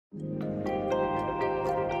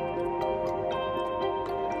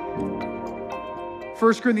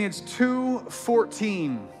First Corinthians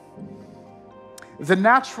 2:14. The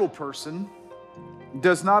natural person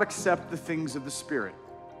does not accept the things of the Spirit,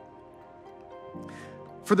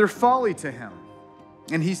 for they're folly to him,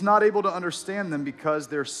 and he's not able to understand them because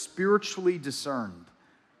they're spiritually discerned.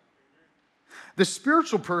 The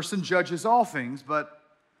spiritual person judges all things, but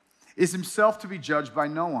is himself to be judged by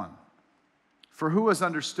no one. For who has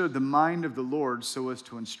understood the mind of the Lord so as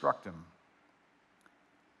to instruct him?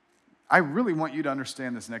 I really want you to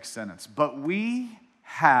understand this next sentence. But we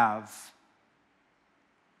have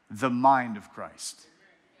the mind of Christ.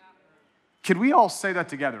 Can we all say that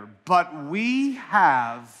together? But we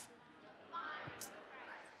have.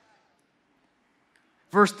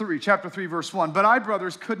 Verse 3, chapter 3, verse 1. But I,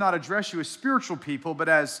 brothers, could not address you as spiritual people, but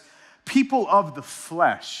as people of the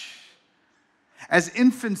flesh, as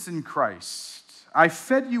infants in Christ. I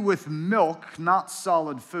fed you with milk, not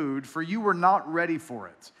solid food, for you were not ready for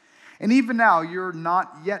it. And even now, you're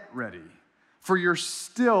not yet ready, for you're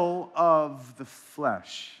still of the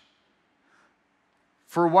flesh.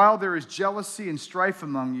 For while there is jealousy and strife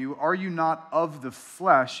among you, are you not of the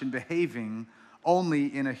flesh and behaving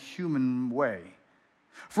only in a human way?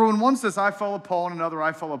 For when one says, I follow Paul, and another,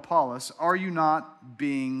 I follow Apollos, are you not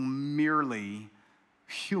being merely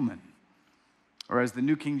human? Or as the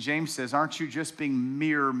New King James says, aren't you just being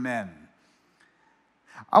mere men?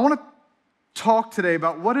 I want to talk today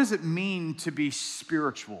about what does it mean to be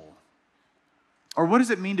spiritual? Or what does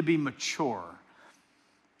it mean to be mature?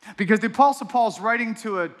 Because the Apostle Paul's writing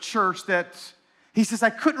to a church that he says, I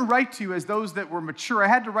couldn't write to you as those that were mature. I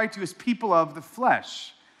had to write to you as people of the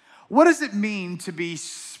flesh. What does it mean to be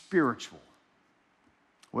spiritual?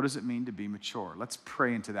 What does it mean to be mature? Let's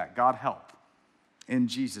pray into that. God help. In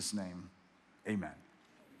Jesus' name, amen.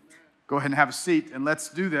 Go ahead and have a seat and let's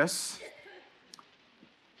do this.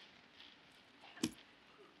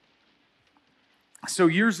 So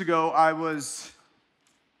years ago, I was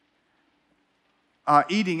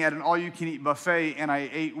eating at an all-you-can-eat buffet, and I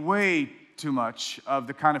ate way too much of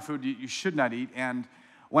the kind of food you should not eat. And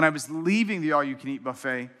when I was leaving the all-you-can-eat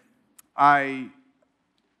buffet, I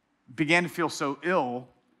began to feel so ill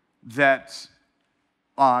that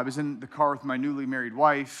I was in the car with my newly married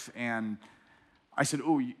wife, and I said,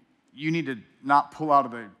 oh, you need to not pull out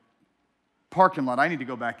of the parking lot. I need to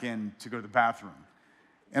go back in to go to the bathroom.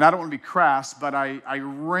 And I don't want to be crass, but I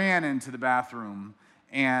ran into the bathroom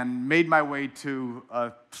and made my way to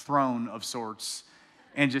a throne of sorts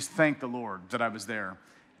and just thanked the Lord that I was there.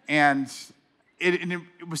 And it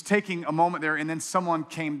was taking a moment there, and then someone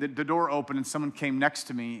came, the door opened, and someone came next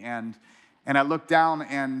to me, and I looked down,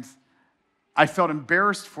 and I felt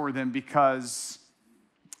embarrassed for them because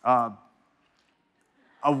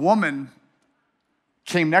a woman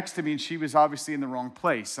came next to me, and she was obviously in the wrong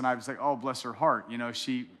place. And I was like, oh, bless her heart. You know,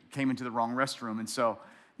 she came into the wrong restroom. And so,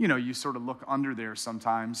 you know, you sort of look under there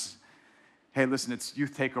sometimes. Hey, listen, it's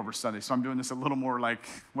Youth Takeover Sunday, so I'm doing this a little more like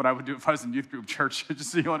what I would do if I was in youth group church,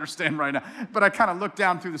 just so you understand right now. But I kind of looked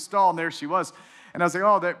down through the stall, and there she was. And I was like,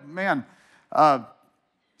 oh, that man,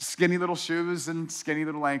 skinny little shoes and skinny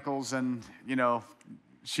little ankles, and, you know,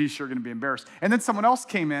 she's sure going to be embarrassed. And then someone else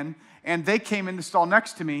came in, and they came in the stall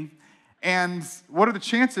next to me. And what are the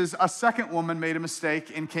chances a second woman made a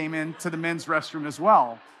mistake and came into the men's restroom as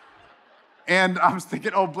well? And I was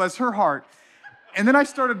thinking, oh, bless her heart. And then I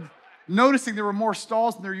started noticing there were more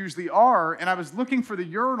stalls than there usually are, and I was looking for the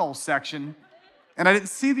urinal section, and I didn't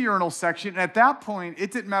see the urinal section. And at that point,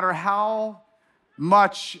 it didn't matter how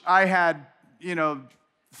much I had,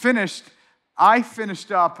 finished. I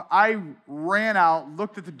finished up. I ran out,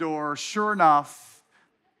 looked at the door. Sure enough,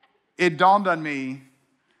 it dawned on me,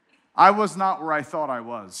 I was not where I thought I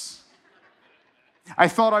was. I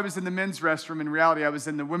thought I was in the men's restroom. In reality, I was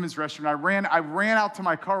in the women's restroom. I ran out to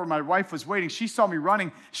my car where my wife was waiting. She saw me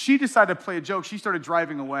running. She decided to play a joke. She started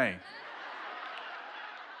driving away.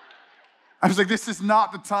 I was like, this is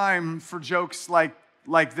not the time for jokes like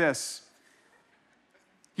this.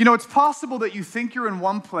 You know, it's possible that you think you're in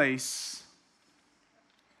one place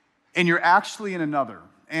and you're actually in another.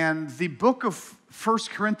 And the book of First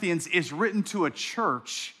Corinthians is written to a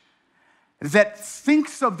church that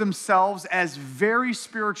thinks of themselves as very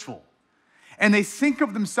spiritual, and they think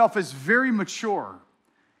of themselves as very mature.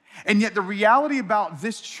 And yet the reality about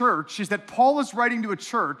this church is that Paul is writing to a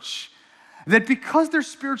church that because they're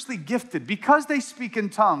spiritually gifted, because they speak in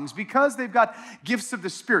tongues, because they've got gifts of the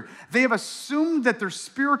Spirit, they have assumed that they're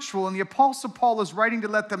spiritual, and the Apostle Paul is writing to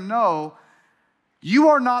let them know, you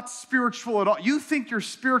are not spiritual at all. You think you're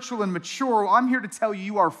spiritual and mature. Well, I'm here to tell you,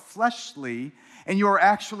 you are fleshly, and you are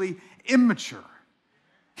actually immature.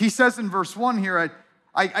 He says in verse 1 here,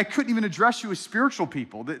 I couldn't even address you as spiritual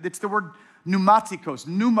people. It's the word pneumatikos.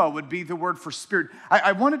 Pneuma would be the word for spirit.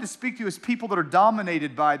 I wanted to speak to you as people that are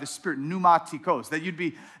dominated by the spirit, pneumatikos, that you'd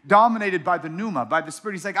be dominated by the pneuma, by the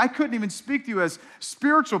spirit. He's like, I couldn't even speak to you as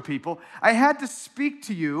spiritual people. I had to speak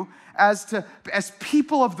to you as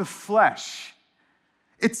people of the flesh.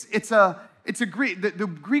 It's a Greek, the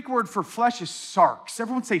Greek word for flesh is sarx.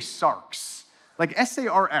 Everyone say sarx. Like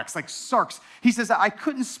S-A-R-X, like sarx. He says, I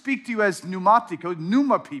couldn't speak to you as pneumatiko,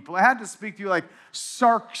 pneuma people. I had to speak to you like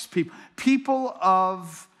sarx people, people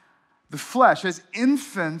of the flesh, as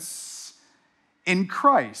infants in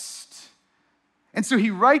Christ. And so he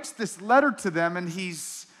writes this letter to them, and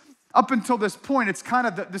he's, up until this point, it's kind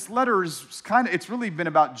of, this letter is kind of, it's really been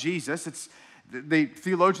about Jesus. The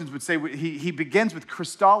theologians would say he begins with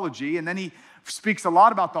Christology, and then he speaks a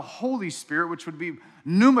lot about the Holy Spirit, which would be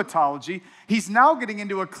pneumatology. He's now getting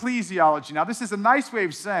into ecclesiology. Now, this is a nice way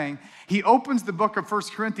of saying he opens the book of 1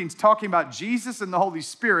 Corinthians talking about Jesus and the Holy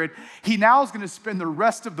Spirit. He now is going to spend the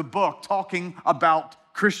rest of the book talking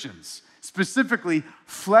about Christians, specifically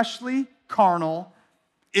fleshly, carnal,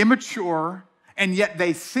 immature, and yet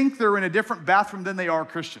they think they're in a different bathroom than they are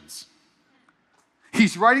Christians.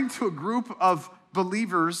 He's writing to a group of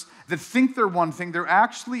believers that think they're one thing, they're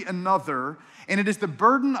actually another, and it is the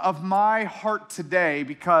burden of my heart today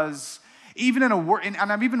because even in a war, and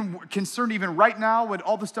I'm even concerned even right now with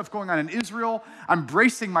all the stuff going on in Israel, I'm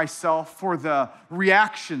bracing myself for the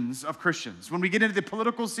reactions of Christians. When we get into the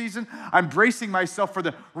political season, I'm bracing myself for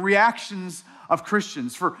the reactions of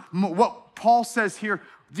Christians. For what Paul says here,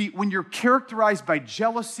 when you're characterized by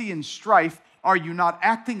jealousy and strife, are you not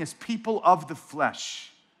acting as people of the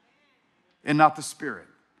flesh and not the spirit?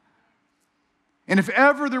 And if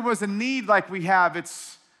ever there was a need like we have,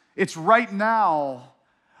 it's right now.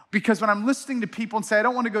 Because when I'm listening to people and say, I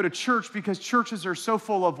don't want to go to church because churches are so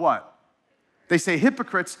full of what? They say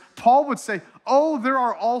hypocrites. Paul would say, oh, there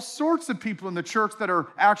are all sorts of people in the church that are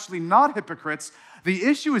actually not hypocrites. The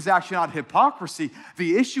issue is actually not hypocrisy.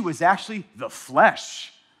 The issue is actually the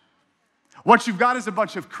flesh. What you've got is a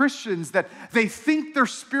bunch of Christians that they think they're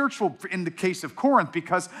spiritual in the case of Corinth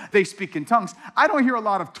because they speak in tongues. I don't hear a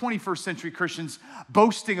lot of 21st century Christians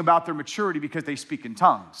boasting about their maturity because they speak in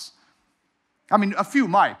tongues. I mean, a few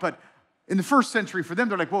might, but in the first century for them,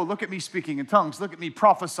 they're like, whoa, look at me speaking in tongues. Look at me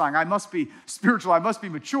prophesying. I must be spiritual. I must be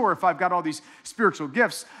mature if I've got all these spiritual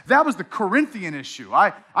gifts. That was the Corinthian issue.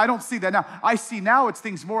 I don't see that now. I see now it's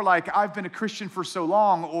things more like I've been a Christian for so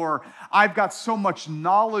long, or I've got so much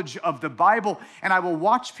knowledge of the Bible, and I will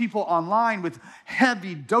watch people online with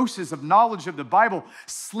heavy doses of knowledge of the Bible,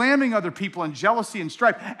 slamming other people in jealousy and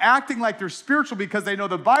strife, acting like they're spiritual because they know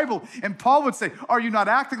the Bible. And Paul would say, are you not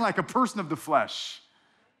acting like a person of the flesh?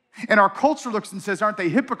 And our culture looks and says, aren't they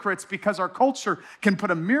hypocrites? Because our culture can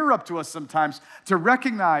put a mirror up to us sometimes to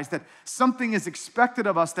recognize that something is expected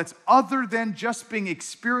of us that's other than just being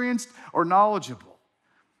experienced or knowledgeable.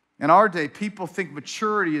 In our day, people think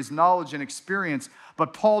maturity is knowledge and experience,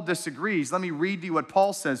 but Paul disagrees. Let me read to you what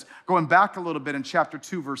Paul says, going back a little bit in chapter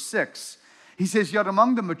 2, verse 6. He says, yet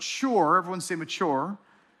among the mature, everyone say mature,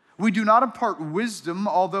 we do impart wisdom,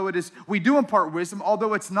 although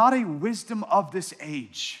it's not a wisdom of this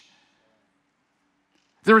age.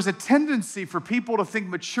 There is a tendency for people to think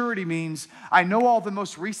maturity means, I know all the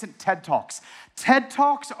most recent TED Talks. TED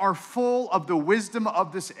Talks are full of the wisdom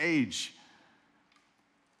of this age.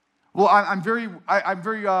 Well, I'm very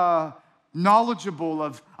knowledgeable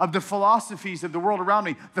of the philosophies of the world around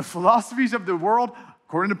me. The philosophies of the world,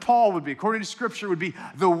 according to Paul, according to Scripture, would be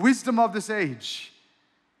the wisdom of this age.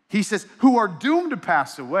 He says, who are doomed to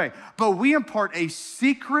pass away, but we impart a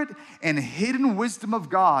secret and hidden wisdom of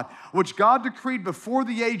God, which God decreed before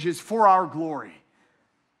the ages for our glory.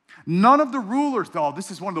 None of the rulers,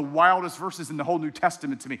 this is one of the wildest verses in the whole New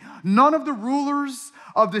Testament to me. None of the rulers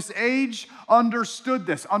of this age understood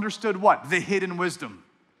this. Understood what? The hidden wisdom.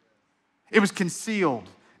 It was concealed.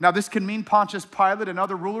 Now, this can mean Pontius Pilate and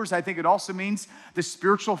other rulers. I think it also means the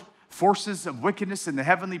spiritual forces of wickedness in the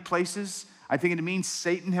heavenly places. I think it means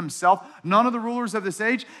Satan himself. None of the rulers of this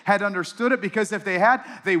age had understood it, because if they had,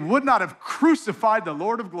 they would not have crucified the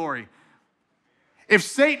Lord of glory. If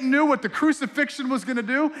Satan knew what the crucifixion was going to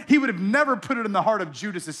do, he would have never put it in the heart of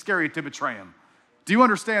Judas Iscariot to betray him. Do you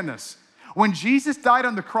understand this? When Jesus died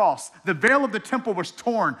on the cross, the veil of the temple was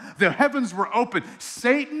torn. The heavens were open.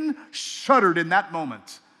 Satan shuddered in that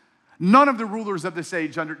moment. None of the rulers of this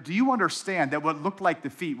age do you understand that what looked like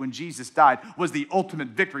defeat when Jesus died was the ultimate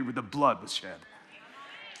victory where the blood was shed?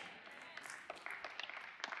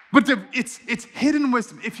 But it's hidden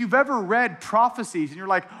wisdom. If you've ever read prophecies and you're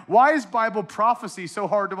like, why is Bible prophecy so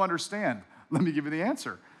hard to understand? Let me give you the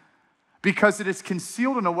answer. Because it is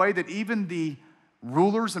concealed in a way that even the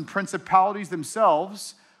rulers and principalities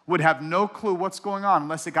themselves would have no clue what's going on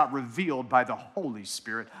unless it got revealed by the Holy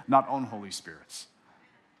Spirit, not unholy spirits.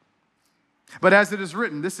 But as it is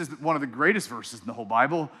written, this is one of the greatest verses in the whole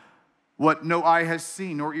Bible, what no eye has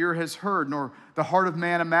seen, nor ear has heard, nor the heart of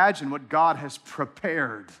man imagined, what God has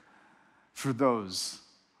prepared for those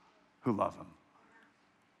who love him.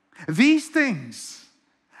 These things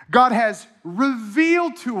God has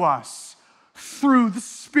revealed to us through the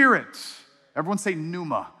Spirit. Everyone say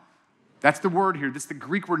pneuma. That's the word here. This is the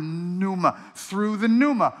Greek word pneuma. Through the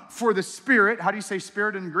pneuma. For the Spirit, how do you say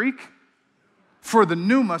spirit in Greek? For the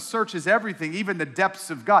pneuma searches everything, even the depths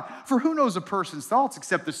of God. For who knows a person's thoughts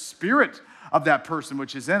except the spirit of that person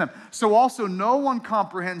which is in him? So also no one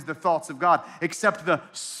comprehends the thoughts of God except the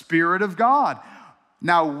Spirit of God.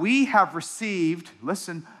 Now we have received,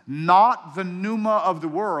 listen, not the pneuma of the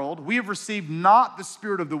world. We have received not the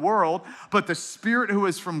spirit of the world, but the Spirit who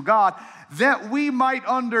is from God, that we might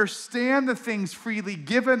understand the things freely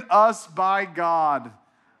given us by God.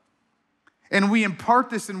 And we impart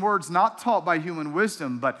this in words not taught by human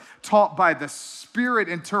wisdom, but taught by the Spirit,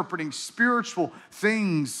 interpreting spiritual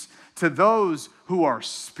things to those who are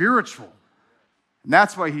spiritual. And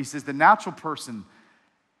that's why he says the natural person,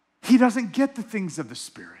 he doesn't get the things of the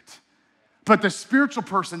Spirit. But the spiritual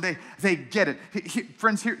person, they get it.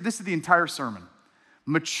 Friends, here, this is the entire sermon.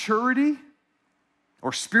 Maturity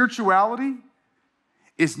or spirituality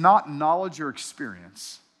is not knowledge or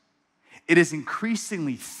experience. It is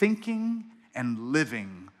increasingly thinking and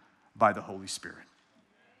living by the Holy Spirit.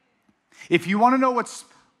 If you want to know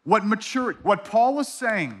what maturity, what Paul is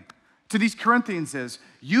saying to these Corinthians is,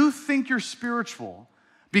 you think you're spiritual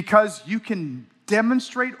because you can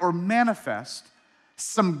demonstrate or manifest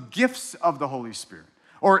some gifts of the Holy Spirit.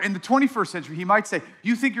 Or in the 21st century, he might say,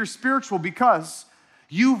 you think you're spiritual because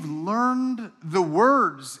you've learned the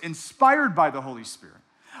words inspired by the Holy Spirit.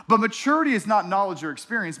 But maturity is not knowledge or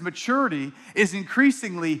experience. Maturity is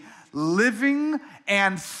increasingly living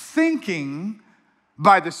and thinking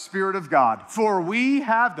by the Spirit of God. For we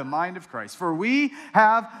have the mind of Christ. For we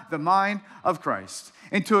have the mind of Christ.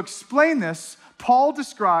 And to explain this, Paul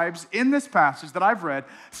describes in this passage that I've read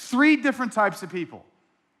 3 different types of people.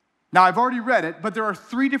 Now, I've already read it, but there are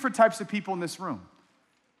 3 different types of people in this room.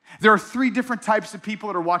 There are 3 different types of people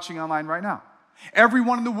that are watching online right now.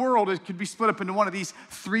 Everyone in the world could be split up into one of these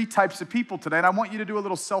 3 types of people today, and I want you to do a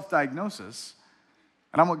little self-diagnosis,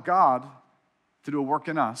 and I want God to do a work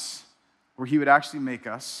in us where he would actually make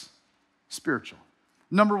us spiritual.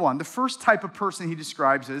 Number 1, the first type of person he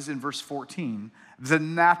describes is, in verse 14, the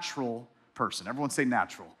natural person. Everyone say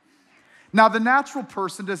natural. Now, the natural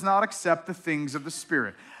person does not accept the things of the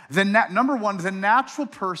Spirit. Number 1, the natural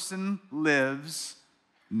person lives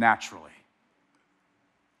naturally.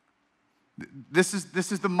 This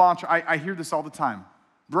is the mantra. I hear this all the time.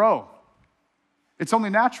 Bro, it's only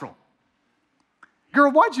natural. Girl,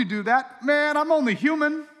 why'd you do that? Man, I'm only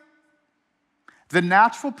human. The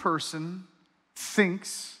natural person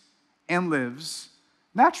thinks and lives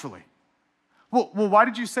naturally. Well, why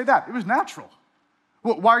did you say that? It was natural.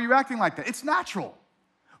 Well, why are you acting like that? It's natural.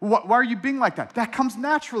 Why are you being like that? That comes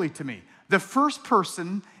naturally to me. The first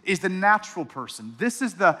person is the natural person. There's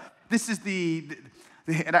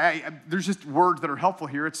just words that are helpful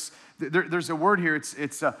here. There's a word here, it's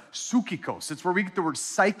psychikos. It's where we get the word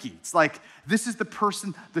psyche. It's like, this is the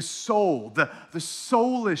person, the soul, the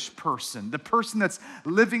soulish person, the person that's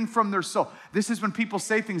living from their soul. This is when people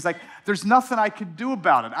say things like, there's nothing I could do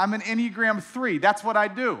about it. I'm an Enneagram 3, that's what I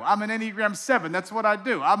do. I'm an Enneagram 7, that's what I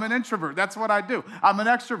do. I'm an introvert, that's what I do. I'm an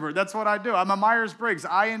extrovert, that's what I do. I'm a Myers-Briggs,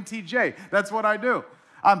 INTJ, that's what I do.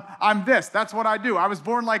 I'm this, that's what I do. I was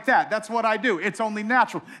born like that, that's what I do. It's only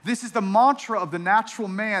natural. This is the mantra of the natural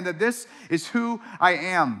man, that this is who I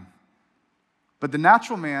am. But the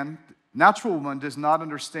natural man, natural woman does not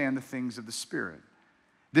understand the things of the Spirit.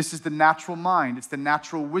 This is the natural mind. It's the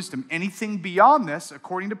natural wisdom. Anything beyond this,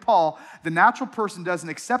 according to Paul, the natural person doesn't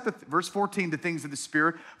accept, verse 14, the things of the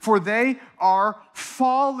Spirit, for they are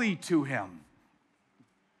folly to him.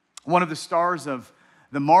 One of the stars of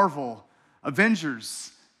the Marvel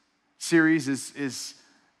Avengers series is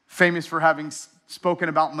famous for having spoken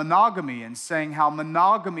about monogamy and saying how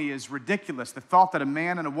monogamy is ridiculous. The thought that a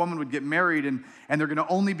man and a woman would get married and they're going to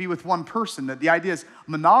only be with one person. That the idea is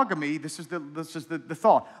monogamy, this is the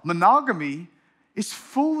thought. Monogamy is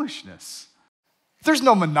foolishness. There's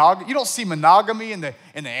no monogamy. You don't see monogamy in the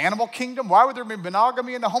animal kingdom. Why would there be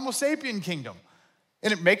monogamy in the Homo sapien kingdom?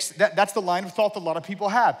 And it makes, that's the line of thought that a lot of people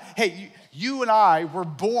have. Hey, you and I were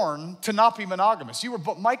born to not be monogamous.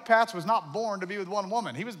 Mike Patz was not born to be with one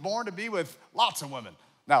woman. He was born to be with lots of women.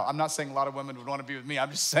 Now, I'm not saying a lot of women would want to be with me. I'm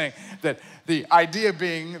just saying that the idea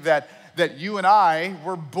being that you and I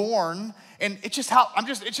were born, and it's just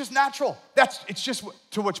natural. It's just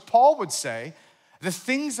to which Paul would say, the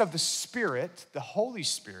things of the Spirit, the Holy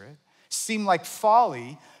Spirit, seem like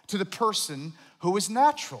folly to the person who is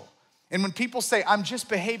natural. And when people say, I'm just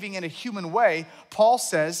behaving in a human way, Paul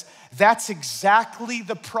says, that's exactly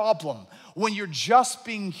the problem. When you're just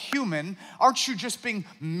being human, aren't you just being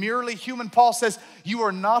merely human? Paul says, you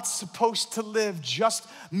are not supposed to live just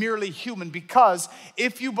merely human, because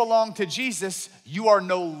if you belong to Jesus, you are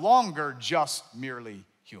no longer just merely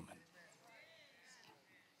human.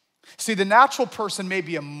 See, the natural person may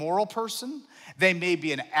be a moral person. They may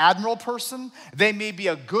be an admirable person. They may be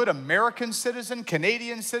a good American citizen,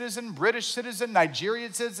 Canadian citizen, British citizen,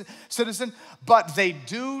 Nigerian citizen, but they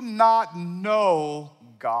do not know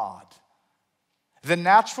God. The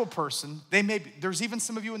natural person, there's even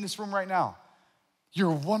some of you in this room right now.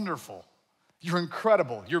 You're wonderful. You're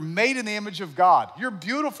incredible. You're made in the image of God. You're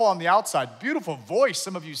beautiful on the outside. Beautiful voice,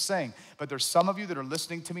 some of you sing. But there's some of you that are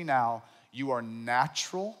listening to me now. You are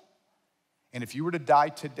natural. And if you were to die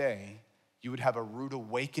today, you would have a rude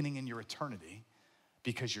awakening in your eternity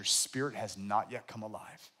because your spirit has not yet come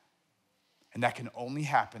alive. And that can only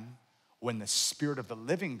happen when the Spirit of the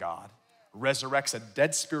living God resurrects a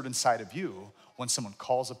dead spirit inside of you when someone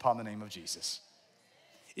calls upon the name of Jesus.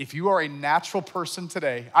 If you are a natural person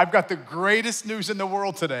today, I've got the greatest news in the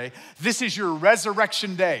world today. This is your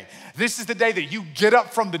resurrection day. This is the day that you get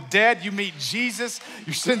up from the dead, you meet Jesus,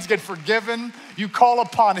 your sins get forgiven, you call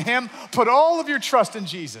upon him, put all of your trust in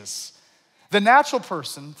Jesus. The natural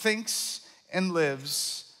person thinks and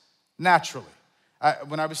lives naturally.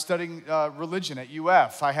 When I was studying religion at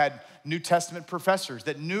UF, I had New Testament professors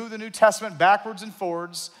that knew the New Testament backwards and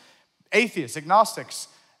forwards, atheists, agnostics.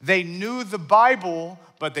 They knew the Bible,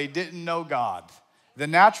 but they didn't know God. The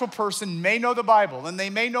natural person may know the Bible and they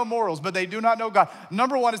may know morals, but they do not know God.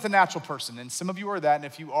 Number one is the natural person, and some of you are that, and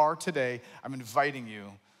if you are today, I'm inviting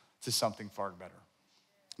you to something far better.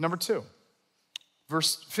 Number two,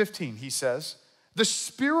 verse 15, he says, the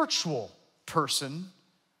spiritual person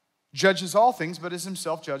judges all things, but is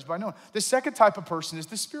himself judged by no one. The second type of person is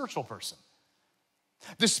the spiritual person.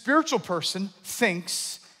 The spiritual person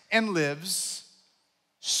thinks and lives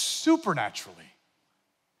supernaturally.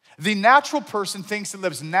 The natural person thinks and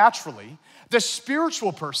lives naturally. The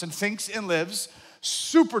spiritual person thinks and lives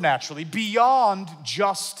supernaturally, beyond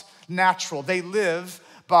just natural. They live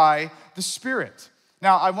by the Spirit.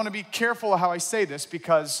 Now, I want to be careful of how I say this,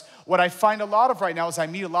 because what I find a lot of right now is I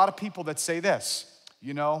meet a lot of people that say this,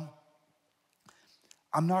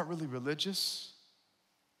 I'm not really religious,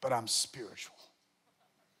 but I'm spiritual.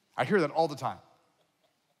 I hear that all the time.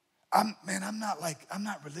 I'm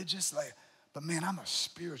not religious, but man, I'm a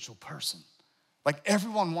spiritual person. Like,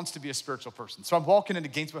 everyone wants to be a spiritual person. So I'm walking into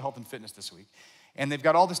Gainesville Health and Fitness this week, and they've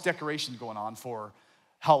got all this decoration going on for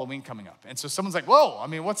Halloween coming up. And so someone's like, whoa,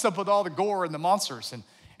 what's up with all the gore and the monsters?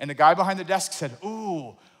 And the guy behind the desk said,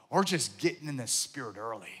 ooh, we're just getting in the spirit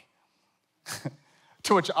early.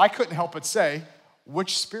 To which I couldn't help but say,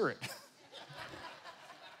 which spirit?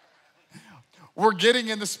 We're getting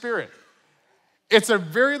in the Spirit. It's a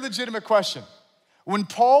very legitimate question. When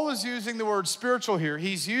Paul is using the word spiritual here,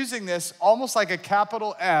 he's using this almost like a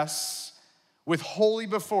capital S with holy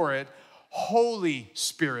before it, Holy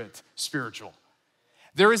Spirit, spiritual.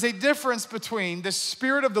 There is a difference between the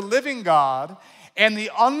Spirit of the living God and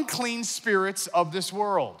the unclean spirits of this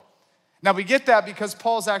world. Now, we get that because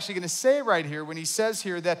Paul's actually going to say right here, when he says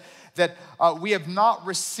here that we have not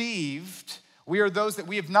received, we are those that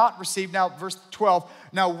we have not received. Now, verse 12,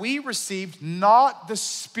 now we received not the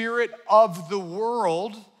spirit of the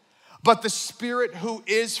world, but the Spirit who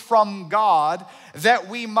is from God, that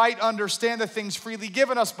we might understand the things freely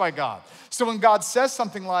given us by God. So when God says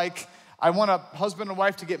something like, I want a husband and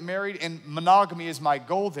wife to get married, and monogamy is my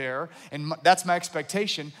goal there, and that's my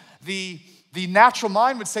expectation, the natural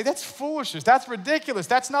mind would say, that's foolishness, that's ridiculous,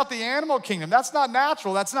 that's not the animal kingdom, that's not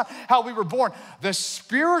natural, that's not how we were born. The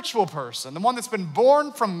spiritual person, the one that's been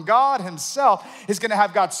born from God himself, is gonna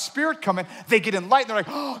have God's Spirit come in. They get enlightened, they're like,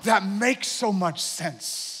 oh, that makes so much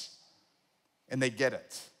sense. And they get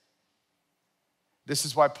it. This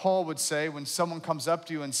is why Paul would say, when someone comes up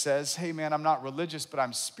to you and says, hey man, I'm not religious, but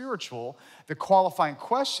I'm spiritual, the qualifying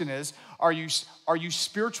question is, are you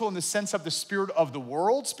spiritual in the sense of the spirit of the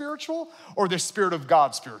world spiritual, or the Spirit of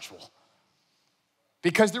God spiritual?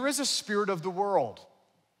 Because there is a spirit of the world.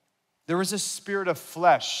 There is a spirit of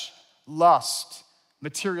flesh, lust,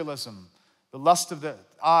 materialism, the lust of the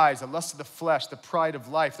eyes, the lust of the flesh, the pride of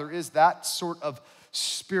life. There is that sort of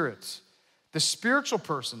spirit. The spiritual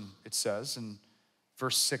person, it says in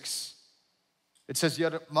verse 6, it says,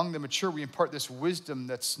 yet among the mature we impart this wisdom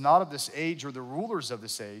that's not of this age or the rulers of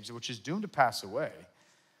this age, which is doomed to pass away,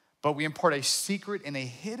 but we impart a secret and a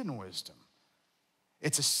hidden wisdom.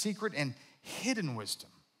 It's a secret and hidden wisdom.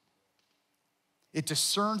 It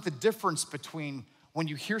discerns the difference between when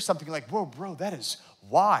you hear something like, whoa, bro, that is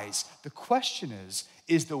wise. The question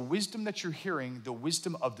is the wisdom that you're hearing the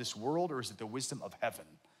wisdom of this world, or is it the wisdom of heaven?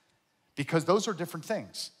 Because those are different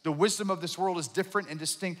things. The wisdom of this world is different and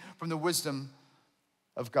distinct from the wisdom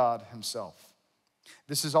of God himself.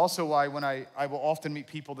 This is also why when I will often meet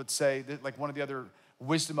people that say, that like one of the other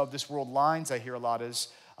wisdom of this world lines I hear a lot is,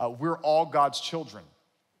 we're all God's children.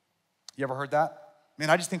 You ever heard that? Man,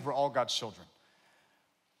 I just think we're all God's children.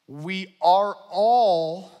 We are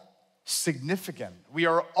all significant. We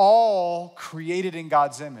are all created in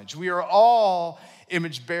God's image. We are all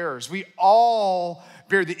image bearers. We all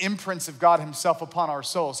bear the imprints of God himself upon our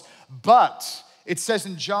souls. But it says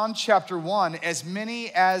in John chapter 1, as many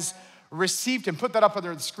as received him. Put that up on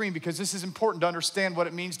the screen because this is important to understand what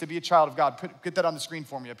it means to be a child of God. Get that on the screen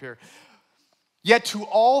for me up here. Yet to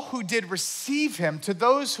all who did receive him, to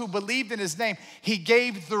those who believed in his name, he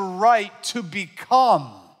gave the right to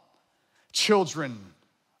become children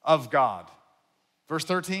of God. Verse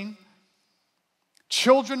 13,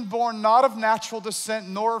 children born not of natural descent,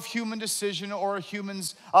 nor of human decision or a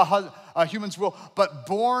human's will, but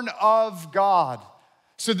born of God.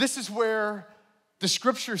 So this is where the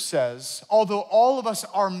scripture says, although all of us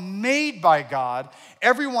are made by God,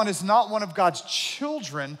 everyone is not one of God's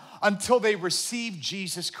children until they receive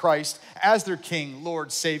Jesus Christ as their King,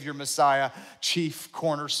 Lord, Savior, Messiah, chief,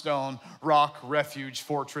 cornerstone, rock, refuge,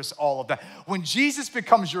 fortress, all of that. When Jesus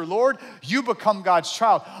becomes your Lord, you become God's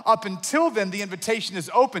child. Up until then, the invitation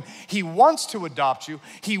is open. He wants to adopt you.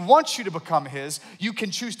 He wants you to become his. You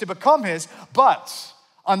can choose to become his, but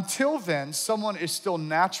until then, someone is still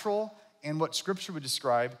natural and what scripture would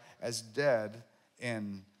describe as dead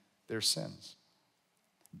in their sins.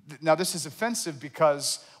 Now, this is offensive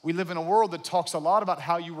because we live in a world that talks a lot about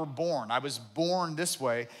how you were born. I was born this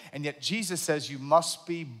way, and yet Jesus says you must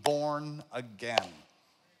be born again.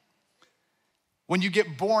 When you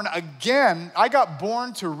get born again, I got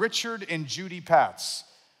born to Richard and Judy Pats.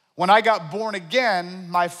 When I got born again,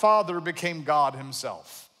 my father became God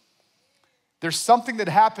himself. There's something that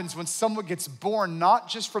happens when someone gets born, not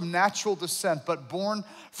just from natural descent, but born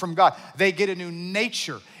from God. They get a new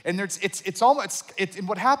nature. And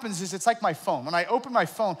what happens is it's like my phone. When I open my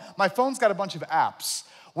phone's got a bunch of apps.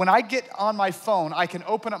 When I get on my phone, I can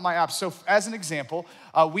open up my apps. So as an example,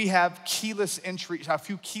 we have a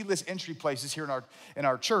few keyless entry places here in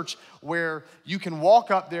our church where you can walk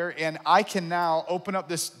up there and I can now open up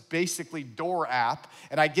this basically door app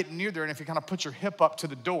and I get near there and if you kind of put your hip up to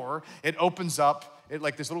the door, it opens up.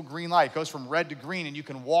 Like this little green light goes from red to green and you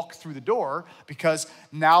can walk through the door because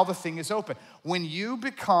now the thing is open. When you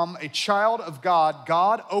become a child of God,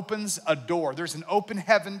 God opens a door. There's an open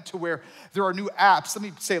heaven to where there are new apps. Let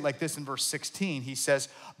me say it like this in verse 16. He says,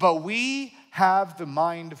 but we have the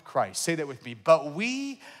mind of Christ. Say that with me. But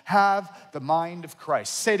we have the mind of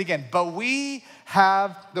Christ. Say it again. But we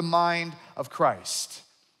have the mind of Christ.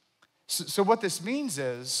 So what this means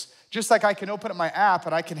is, just like I can open up my app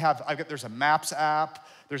and there's a Maps app,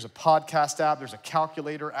 there's a podcast app, there's a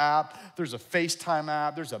calculator app, there's a FaceTime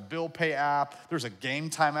app, there's a bill pay app, there's a game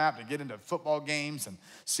time app to get into football games and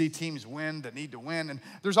see teams win that need to win. And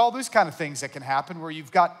there's all these kind of things that can happen where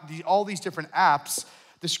you've got all these different apps.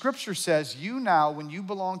 The scripture says you now, when you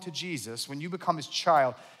belong to Jesus, when you become his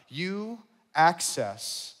child, you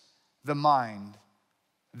access the mind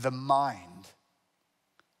of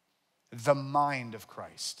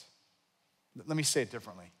Christ. Let me say it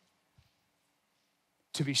differently.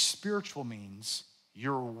 To be spiritual means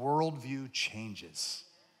your worldview changes.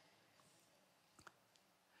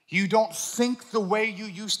 You don't think the way you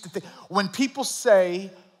used to think. When people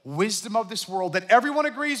say wisdom of this world that everyone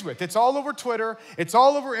agrees with, it's all over Twitter, it's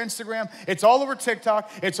all over Instagram, it's all over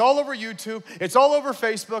TikTok, it's all over YouTube, it's all over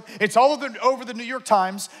Facebook, it's all over the New York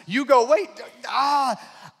Times, you go, wait, I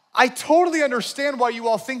totally understand why you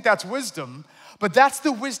all think that's wisdom, but that's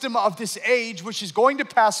the wisdom of this age, which is going to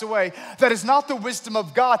pass away. That is not the wisdom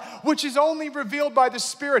of God, which is only revealed by the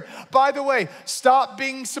Spirit. By the way, stop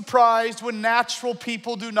being surprised when natural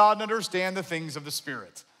people do not understand the things of the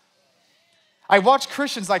Spirit. I watch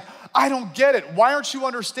Christians like, I don't get it. Why aren't you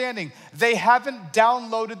understanding? They haven't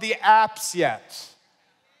downloaded the apps yet.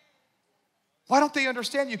 Why don't they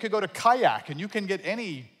understand? You could go to Kayak and you can get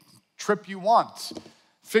any trip you want,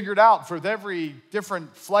 figured out for every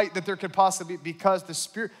different flight that there could possibly be, because the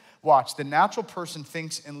spirit, watch, the natural person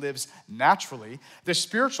thinks and lives naturally. The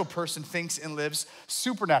spiritual person thinks and lives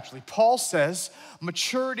supernaturally. Paul says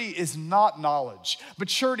maturity is not knowledge.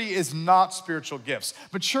 Maturity is not spiritual gifts.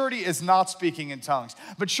 Maturity is not speaking in tongues.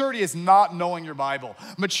 Maturity is not knowing your Bible.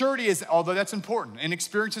 Maturity is, although that's important and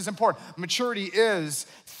experience is important, maturity is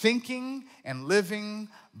thinking and living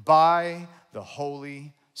by the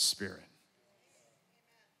Holy Spirit.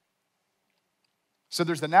 So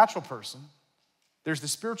there's the natural person, there's the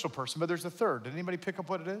spiritual person, but there's the third. Did anybody pick up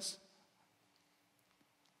what it is?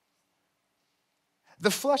 The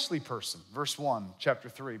fleshly person, verse 1, chapter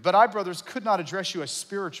 3. But I, brothers, could not address you as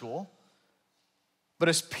spiritual, but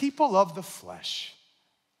as people of the flesh.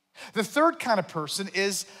 The third kind of person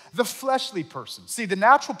is the fleshly person. See, the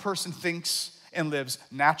natural person thinks and lives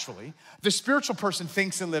naturally. The spiritual person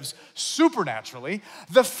thinks and lives supernaturally.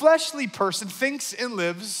 The fleshly person thinks and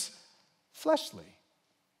lives fleshly.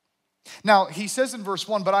 Now, he says in verse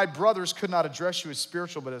 1, but I, brothers, could not address you as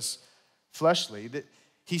spiritual, but as fleshly. That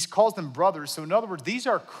he calls them brothers. So in other words, these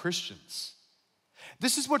are Christians.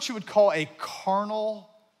 This is what you would call a carnal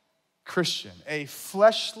Christian, a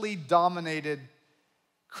fleshly dominated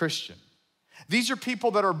Christian. These are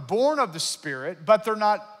people that are born of the Spirit, but they're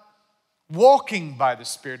not walking by the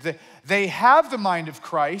Spirit. They have the mind of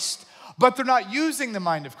Christ, but they're not using the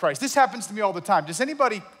mind of Christ. This happens to me all the time. Does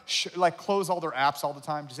anybody close all their apps all the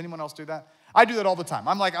time? Does anyone else do that? I do that all the time.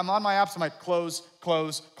 I'm on my apps, I'm like, close,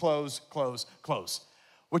 close, close, close, close.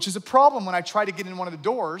 Which is a problem when I try to get in one of the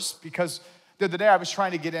doors, because the other day I was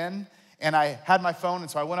trying to get in and I had my phone,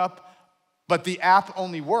 and so I went up, but the app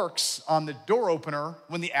only works on the door opener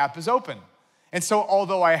when the app is open. And so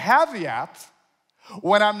although I have the app,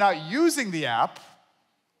 when I'm not using the app,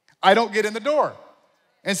 I don't get in the door.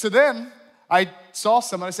 And so then I saw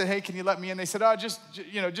someone, I said, hey, can you let me in? They said, oh, just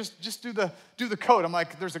do the code. I'm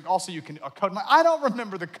like, there's also a code. I'm like, I don't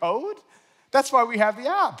remember the code. That's why we have the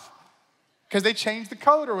app, because they changed the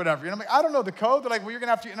code or whatever. And I'm like, I don't know the code. They're like, well, you're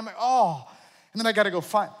gonna have to, and I'm like, oh. And then I gotta go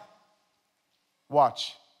find.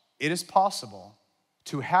 Watch, it is possible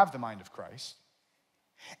to have the mind of Christ,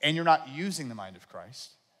 and you're not using the mind of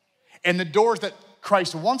Christ. And the doors that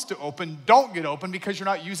Christ wants to open don't get open because you're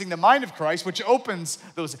not using the mind of Christ, which opens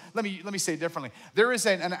those. Let me say it differently. There is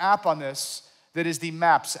an app on this that is the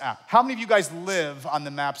Maps app. How many of you guys live on the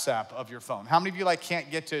Maps app of your phone? How many of you can't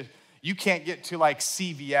get to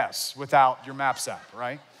CVS without your Maps app,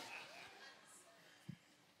 right?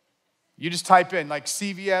 You just type in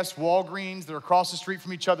CVS, Walgreens, they're across the street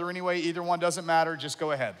from each other anyway. Either one doesn't matter, just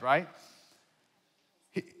go ahead, right?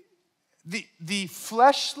 The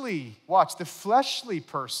fleshly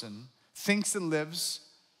person thinks and lives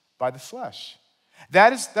by the flesh.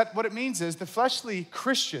 What it means is the fleshly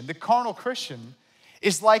Christian, the carnal Christian,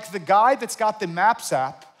 is like the guy that's got the Maps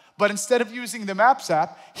app, but instead of using the Maps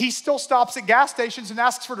app, he still stops at gas stations and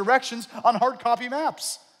asks for directions on hard copy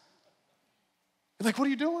maps. You're like, what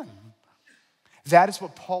are you doing? That is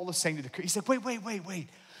what Paul is saying to the Christians. He's like, wait.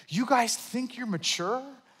 You guys think you're mature?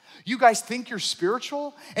 You guys think you're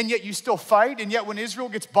spiritual, and yet you still fight, and yet when Israel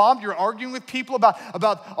gets bombed, you're arguing with people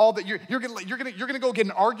about all that. You're gonna go get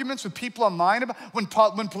in arguments with people online about when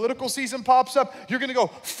political season pops up. You're gonna go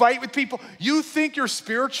fight with people. You think you're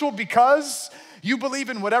spiritual because you believe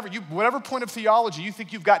in whatever point of theology you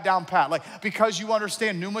think you've got down pat, because you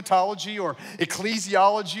understand pneumatology or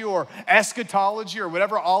ecclesiology or eschatology or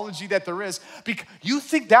whatever ology that there is. You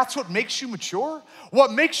think that's what makes you mature?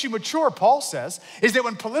 What makes you mature, Paul says, is that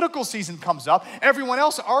when political season comes up, everyone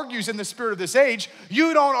else argues in the spirit of this age.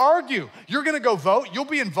 You don't argue. You're gonna go vote, you'll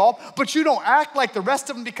be involved, but you don't act like the rest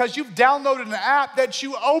of them because you've downloaded an app that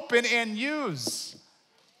you open and use.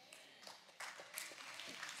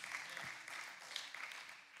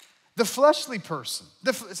 The fleshly person,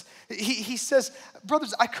 he says,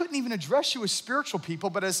 brothers, I couldn't even address you as spiritual people,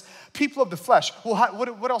 but as people of the flesh. Well,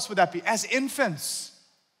 what else would that be? As infants.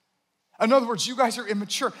 In other words, you guys are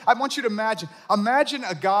immature. I want you to imagine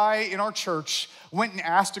a guy in our church went and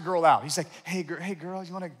asked a girl out. He's like, hey girl,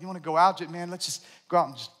 you wanna go out? Man, let's just go out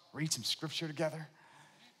and just read some scripture together.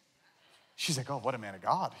 She's like, oh, what a man of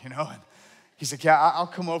God, And he's like, yeah, I'll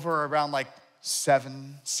come over around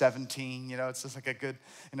 17, it's just a good,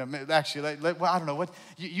 actually, well, I don't know, what,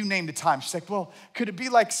 you name the time. She's like, well, could it be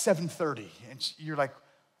 7:30? And you're like,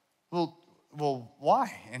 well,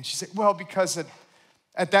 why? And she's like, well, because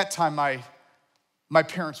at that time, my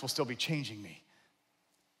parents will still be changing me.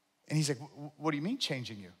 And he's like, what do you mean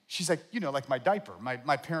changing you? She's like, my diaper.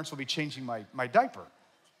 My parents will be changing my diaper.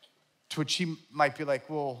 To which she might be like,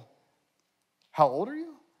 well, how old are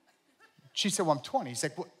you? She said, well, I'm 20. He's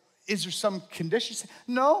like, well, is there some condition?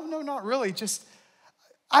 No, not really. Just,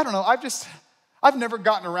 I don't know. I've never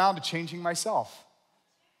gotten around to changing myself.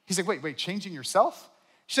 He's like, wait, changing yourself?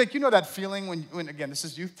 She's like, you know that feeling when again, this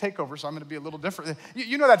is youth takeover, so I'm going to be a little different.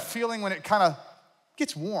 You know that feeling when it kind of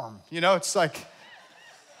gets warm, it's like,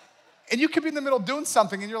 and you could be in the middle doing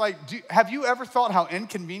something, and you're like, have you ever thought how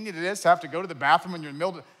inconvenient it is to have to go to the bathroom when you're in the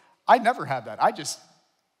middle? I never had that.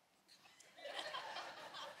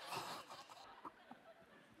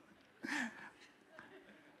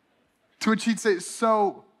 To which he'd say,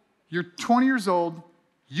 so you're 20 years old,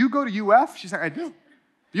 you go to UF? She's like, I do.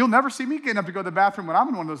 You'll never see me getting up to go to the bathroom when I'm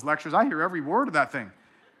in one of those lectures. I hear every word of that thing.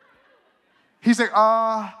 He's like,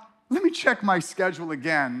 let me check my schedule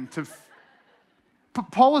again.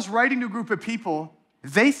 Paul is writing to a group of people.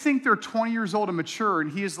 They think they're 20 years old and mature, and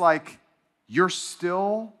he is like, you're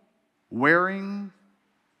still wearing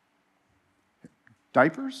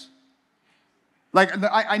diapers? Like,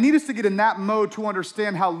 I need us to get in that mode to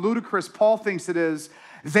understand how ludicrous Paul thinks it is.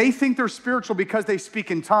 They think they're spiritual because they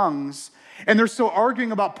speak in tongues, and they're still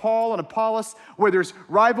arguing about Paul and Apollos, where there's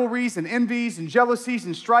rivalries and envies and jealousies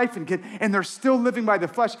and strife, and they're still living by the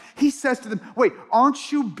flesh. He says to them, wait,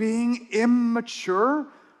 aren't you being immature?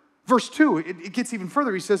 Verse 2, it gets even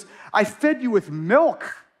further. He says, I fed you with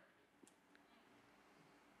milk.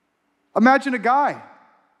 Imagine a guy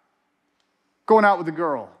going out with a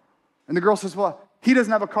girl, and the girl says, well, he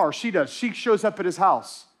doesn't have a car, she does. She shows up at his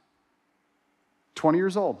house, 20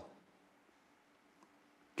 years old.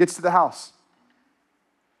 Gets to the house,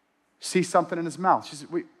 sees something in his mouth. She says,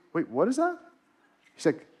 wait, what is that? He's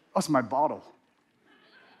like, oh, it's my bottle.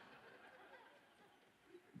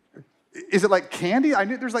 Is it like candy? I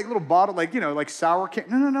knew there's like little bottle, like sour candy.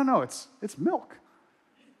 No, it's milk.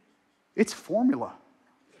 It's formula.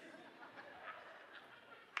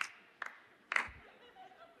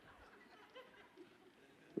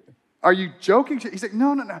 Are you joking? He's like,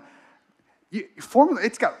 no. Formula,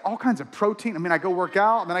 it's got all kinds of protein. I mean, I go work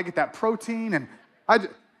out, and then I get that protein, and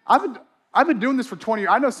I've been doing this for 20 years.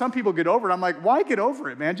 I know some people get over it. I'm like, why get over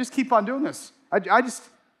it, man? Just keep on doing this.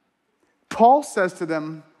 Paul says to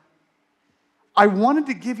them, I wanted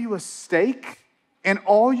to give you a steak, and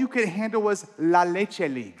all you could handle was la leche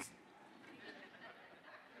league.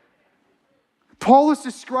 Paul is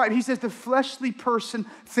described, he says, the fleshly person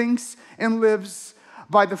thinks and lives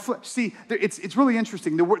by the flesh. See, it's really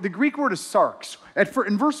interesting. The Greek word is sarx.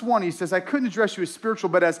 In verse 1, he says, I couldn't address you as spiritual,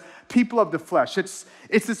 but as people of the flesh. It's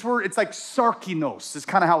this word, it's like sarkinos, is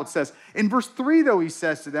kind of how it says. In verse 3, though, he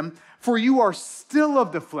says to them, for you are still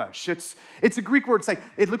of the flesh. It's a Greek word,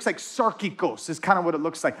 it looks like sarkikos, is kind of what it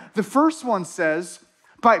looks like. The first one says,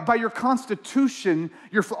 by your constitution,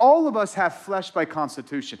 all of us have flesh by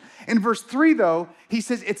constitution. In verse 3, though, he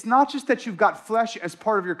says it's not just that you've got flesh as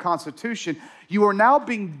part of your constitution, you are now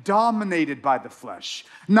being dominated by the flesh.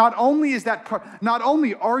 Not only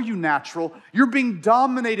are you natural, you're being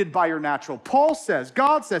dominated by your natural. Paul says,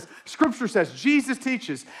 God says, Scripture says, Jesus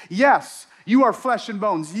teaches, yes, you are flesh and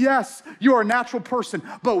bones. Yes, you are a natural person.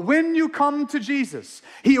 But when you come to Jesus,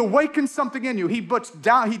 he awakens something in you. He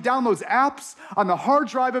downloads apps on the hard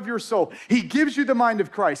drive of your soul. He gives you the mind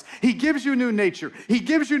of Christ. He gives you new nature. He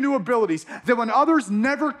gives you new abilities that when others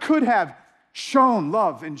never could have shown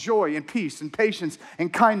love and joy and peace and patience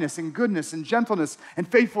and kindness and goodness and gentleness and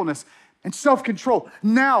faithfulness and self-control.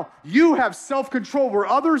 Now you have self-control where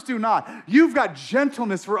others do not. You've got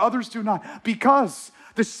gentleness where others do not, because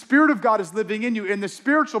the Spirit of God is living in you, and the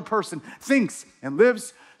spiritual person thinks and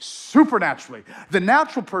lives supernaturally. The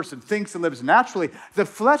natural person thinks and lives naturally. The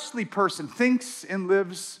fleshly person thinks and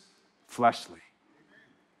lives fleshly.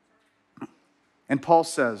 And Paul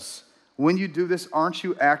says, when you do this, aren't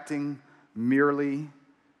you acting merely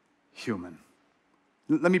human?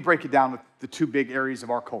 Let me break it down with the two big areas of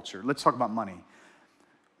our culture. Let's talk about money.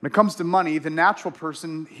 When it comes to money, the natural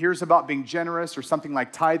person hears about being generous or something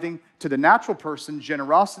like tithing. To the natural person,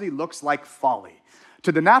 generosity looks like folly.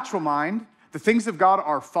 To the natural mind, the things of God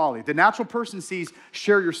are folly. The natural person sees,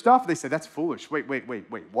 share your stuff. They say, that's foolish. Wait,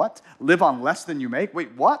 what? Live on less than you make?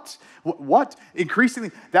 Wait, what? What?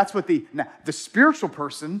 Increasingly, that's what the spiritual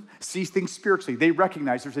person sees things spiritually. They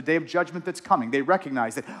recognize there's a day of judgment that's coming. They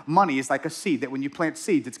recognize that money is like a seed, that when you plant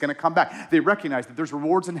seeds, it's going to come back. They recognize that there's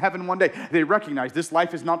rewards in heaven one day. They recognize this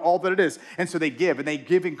life is not all that it is. And so they give, and they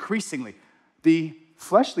give increasingly. The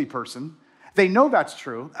fleshly person, they know that's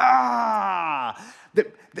true.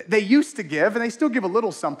 they used to give, and they still give a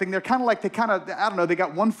little something. They're kind of like, I don't know, they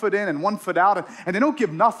got 1 foot in and 1 foot out, and they don't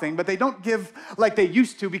give nothing, but they don't give like they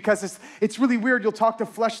used to, because it's really weird. You'll talk to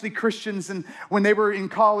fleshly Christians, and when they were in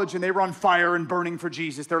college and they were on fire and burning for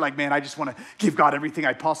Jesus, they're like, man, I just want to give God everything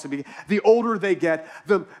I possibly can. The older they get,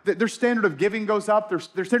 their standard of giving goes up, their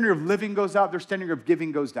standard of living goes up, their standard of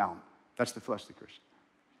giving goes down. That's the fleshly Christian.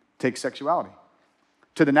 Take sexuality.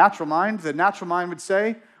 To the natural mind would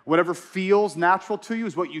say, whatever feels natural to you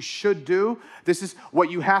is what you should do. This is what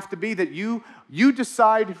you have to be, that you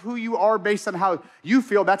decide who you are based on how you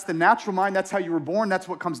feel. That's the natural mind. That's how you were born. That's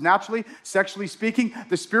what comes naturally, sexually speaking.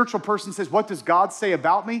 The spiritual person says, what does God say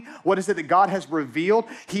about me? What is it that God has revealed?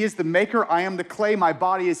 He is the maker. I am the clay. My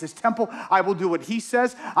body is his temple. I will do what he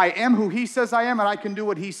says. I am who he says I am, and I can do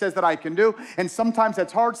what he says that I can do. And sometimes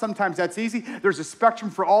that's hard. Sometimes that's easy. There's a spectrum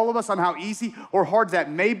for all of us on how easy or hard that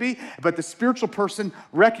may be. But the spiritual person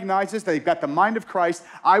recognizes that they've got the mind of Christ.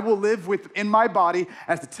 I will live within my body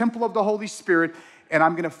as the temple of the Holy Spirit, and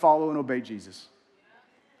I'm going to follow and obey Jesus.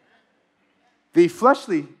 The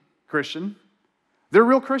fleshly Christian, they're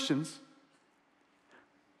real Christians,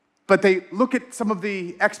 but they look at some of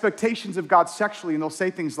the expectations of God sexually, and they'll say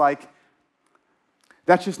things like,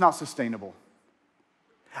 that's just not sustainable.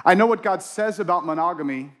 I know what God says about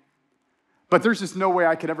monogamy, but there's just no way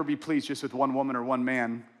I could ever be pleased just with one woman or one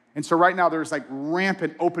man. And so right now there's like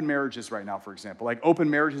rampant open marriages right now, for example. Like open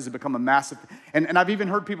marriages have become a massive, and I've even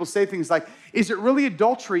heard people say things like, is it really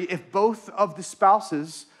adultery if both of the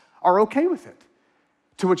spouses are okay with it?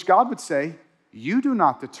 To which God would say, you do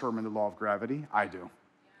not determine the law of gravity, I do.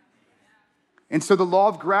 And so the law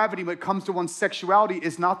of gravity when it comes to one's sexuality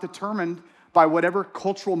is not determined by whatever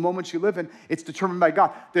cultural moments you live in. It's determined by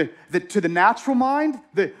God. To the natural mind,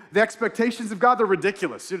 the expectations of God, they're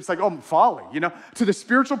ridiculous. It's like, oh, folly, you know. To the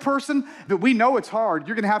spiritual person, that we know it's hard.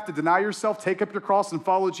 You're going to have to deny yourself, take up your cross, and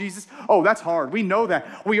follow Jesus. Oh, that's hard. We know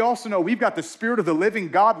that. We also know we've got the Spirit of the living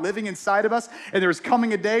God living inside of us, and there's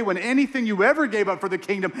coming a day when anything you ever gave up for the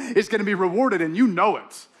kingdom is going to be rewarded, and you know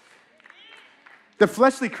it. The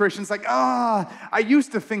fleshly Christian's like, I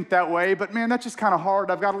used to think that way, but man, that's just kind of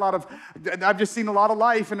hard. I've just seen a lot of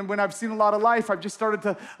life, and when I've seen a lot of life, I've just started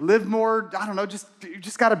to live more, I don't know, just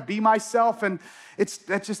got to be myself, and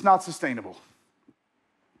that's just not sustainable.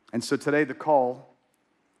 And so today the call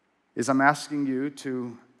is I'm asking you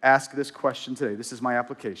to ask this question today. This is my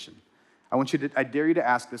application. I dare you to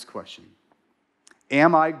ask this question.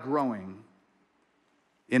 Am I growing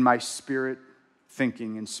in my spirit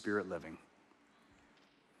thinking and spirit living?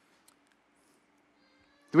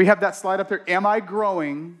 Do we have that slide up there? Am I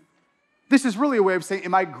growing? This is really a way of saying,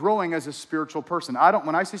 am I growing as a spiritual person?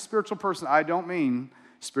 When I say spiritual person, I don't mean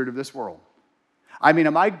spirit of this world. I mean,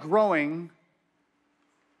 am I growing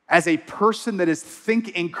as a person that is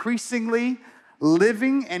increasingly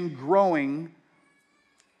living and growing,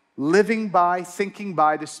 thinking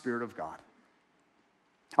by the Spirit of God?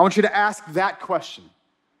 I want you to ask that question.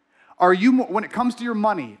 When it comes to your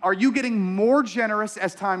money, are you getting more generous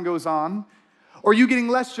as time goes on? Or are you getting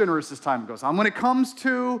less generous as time goes on? When it comes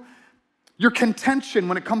to your contention,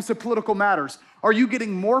 when it comes to political matters, are you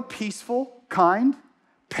getting more peaceful, kind,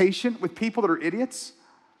 patient with people that are idiots?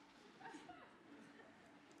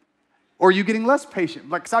 Or are you getting less patient?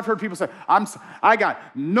 Like, because I've heard people say, I got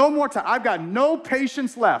no more time, I've got no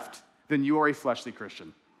patience left. Then you are a fleshly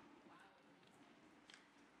Christian.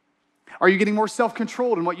 Are you getting more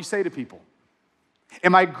self-controlled in what you say to people?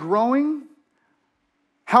 Am I growing?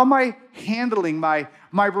 How am I handling my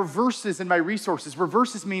reverses and my resources?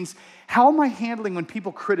 Reverses means, how am I handling when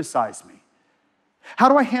people criticize me? How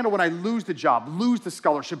do I handle when I lose the job, lose the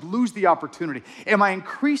scholarship, lose the opportunity? Am I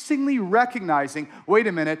increasingly recognizing, wait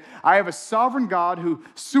a minute, I have a sovereign God who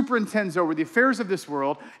superintends over the affairs of this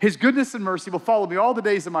world. His goodness and mercy will follow me all the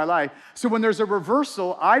days of my life. So when there's a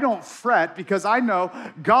reversal, I don't fret because I know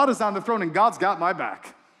God is on the throne and God's got my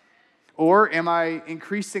back. Or am I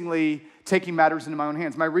increasingly taking matters into my own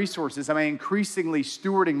hands? My resources, am I increasingly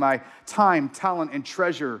stewarding my time, talent, and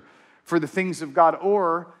treasure for the things of God?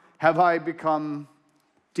 Or have I become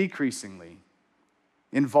decreasingly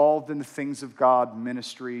involved in the things of God,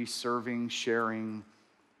 ministry, serving, sharing,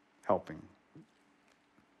 helping?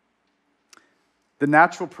 The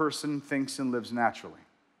natural person thinks and lives naturally.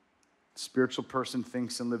 The spiritual person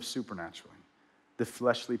thinks and lives supernaturally. The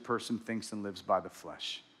fleshly person thinks and lives by the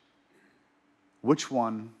flesh. Which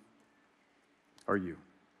one are you?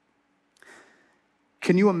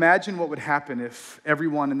 Can you imagine what would happen if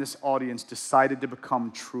everyone in this audience decided to become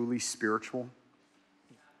truly spiritual?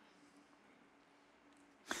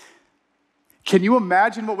 Can you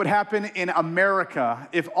imagine what would happen in America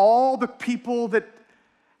if all the people that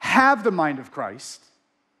have the mind of Christ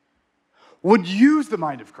would use the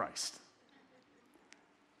mind of Christ.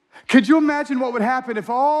 Could you imagine what would happen if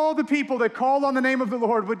all the people that call on the name of the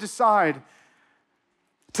Lord would decide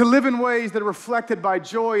to live in ways that are reflected by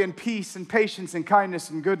joy and peace and patience and kindness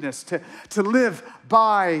and goodness, to live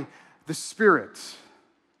by the Spirit?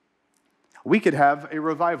 We could have a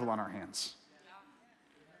revival on our hands.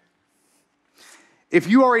 If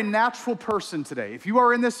you are a natural person today, if you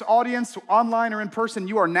are in this audience, online or in person,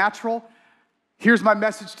 you are natural, here's my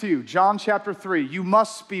message to you. John chapter 3, you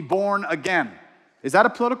must be born again. Is that a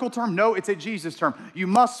political term? No, it's a Jesus term. You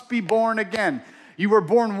must be born again. You were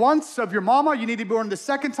born once of your mama. You need to be born the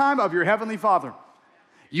second time of your heavenly Father.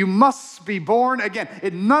 You must be born again.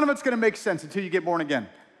 None of it's going to make sense until you get born again.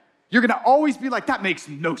 You're going to always be like, that makes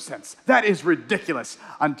no sense. That is ridiculous.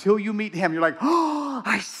 Until you meet him, you're like, oh,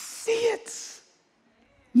 I see it.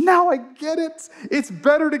 Now I get it. It's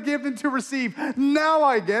better to give than to receive. Now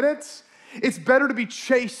I get it. It's better to be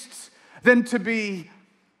chaste than to be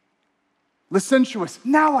licentious.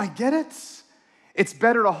 Now I get it. It's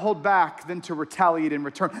better to hold back than to retaliate in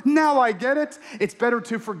return. Now I get it. It's better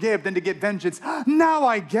to forgive than to get vengeance. Now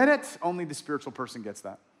I get it. Only the spiritual person gets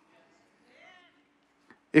that.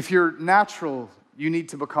 If you're natural, you need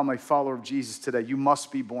to become a follower of Jesus today. You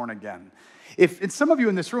must be born again. And some of you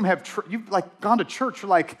in this room you've gone to church, you're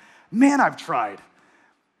like, man, I've tried.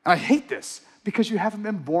 And I hate this because you haven't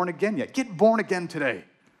been born again yet. Get born again today.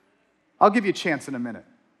 I'll give you a chance in a minute.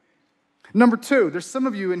 Number two, there's some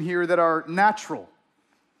of you in here that are natural.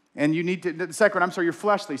 And you need to, the second one, you're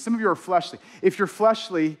fleshly. Some of you are fleshly. If you're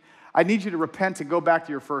fleshly, I need you to repent and go back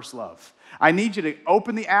to your first love. I need you to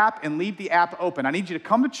open the app and leave the app open. I need you to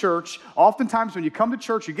come to church. Oftentimes when you come to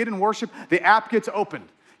church, you get in worship, the app gets opened.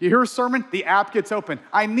 You hear a sermon, the app gets open.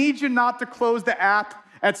 I need you not to close the app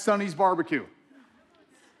at Sonny's Barbecue.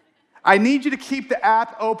 I need you to keep the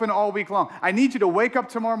app open all week long. I need you to wake up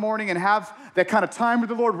tomorrow morning and have that kind of time with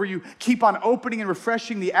the Lord where you keep on opening and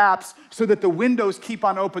refreshing the apps so that the windows keep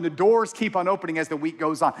on open, the doors keep on opening as the week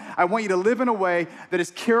goes on. I want you to live in a way that is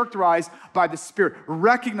characterized by the Spirit.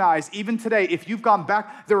 Recognize, even today, if you've gone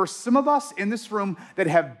back, there are some of us in this room that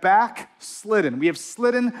have backslidden. We have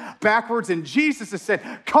slidden backwards, and Jesus has said,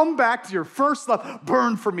 come back to your first love.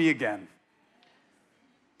 Burn for me again.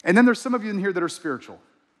 And then there's some of you in here that are spiritual.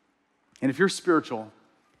 And if you're spiritual,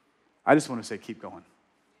 I just want to say, keep going.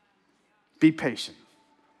 Be patient.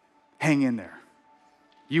 Hang in there.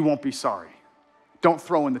 You won't be sorry. Don't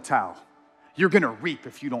throw in the towel. You're going to reap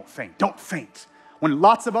if you don't faint. Don't faint. When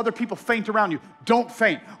lots of other people faint around you, don't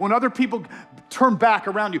faint. When other people turn back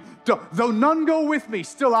around you, though none go with me,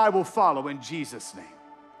 still I will follow in Jesus' name.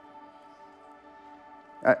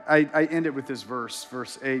 I end it with this verse,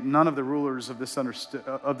 verse 8. None of the rulers of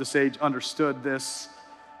this age understood this.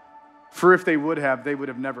 For if they would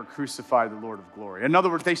have never crucified the Lord of glory. In other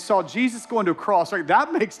words, they saw Jesus going to a cross. Right?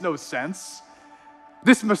 That makes no sense.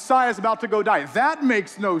 This Messiah is about to go die. That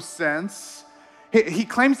makes no sense. He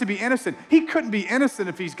claims to be innocent. He couldn't be innocent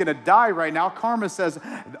if he's going to die right now. Karma says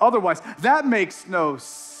otherwise. That makes no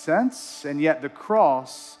sense. And yet the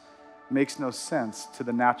cross makes no sense to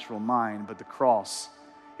the natural mind, but the cross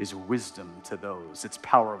is wisdom to those. It's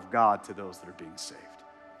power of God to those that are being saved.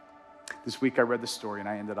 This week I read the story, and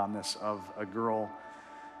I ended on this, of a girl,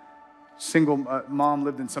 single mom,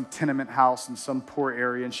 lived in some tenement house in some poor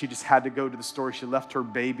area, and she just had to go to the store. She left her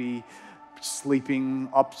baby sleeping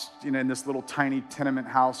up, in this little tiny tenement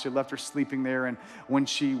house. She left her sleeping there, and when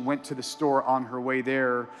she went to the store on her way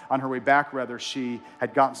back, she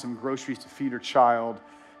had gotten some groceries to feed her child.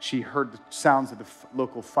 She heard the sounds of the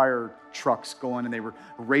local fire trucks going, and they were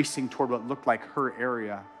racing toward what looked like her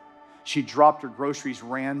area. She dropped her groceries,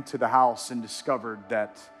 ran to the house, and discovered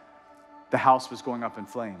that the house was going up in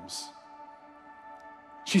flames.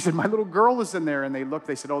 She said, my little girl is in there. And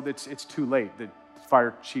they said, oh, it's too late. The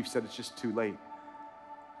fire chief said it's just too late.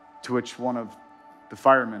 To which one of the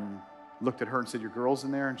firemen looked at her and said, your girl's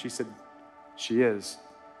in there? And she said, she is.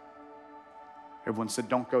 Everyone said,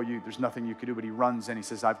 don't go, there's nothing you can do. But he runs in, he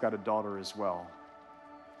says, I've got a daughter as well,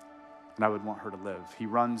 and I would want her to live. He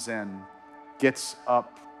runs in, gets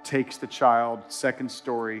up, takes the child, second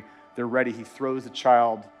story, they're ready. He throws the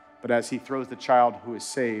child, but as he throws the child who is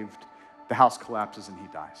saved, the house collapses and he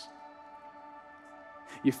dies.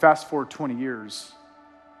 You fast forward 20 years,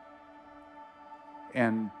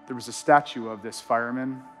 and there was a statue of this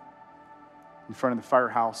fireman in front of the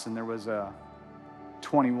firehouse, and there was a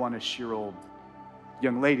 21-ish-year-old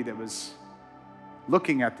young lady that was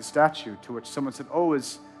looking at the statue, to which someone said, oh,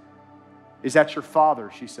 is that your father?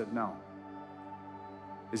 She said, no.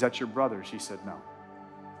 Is that your brother? She said, no.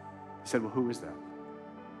 He said, well, who is that?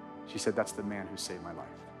 She said, that's the man who saved my life.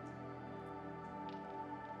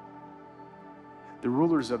 The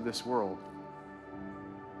rulers of this world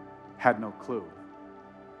had no clue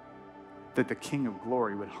that the King of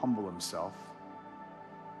Glory would humble himself,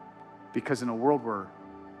 because in a world where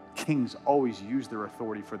kings always use their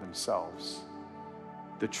authority for themselves,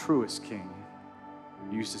 the truest king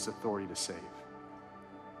used his authority to save.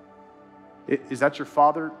 Is that your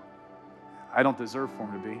father? I don't deserve for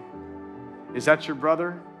him to be. Is that your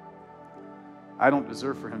brother? I don't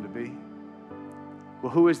deserve for him to be.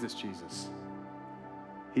 Well, who is this Jesus?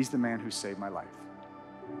 He's the man who saved my life.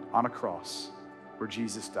 On a cross where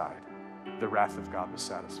Jesus died, the wrath of God was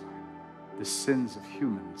satisfied. The sins of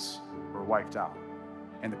humans were wiped out.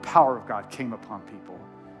 And the power of God came upon people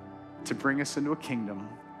to bring us into a kingdom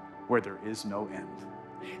where there is no end.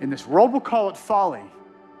 And this world will call it folly,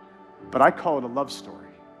 but I call it a love story,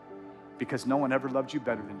 because no one ever loved you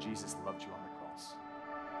better than Jesus loved you on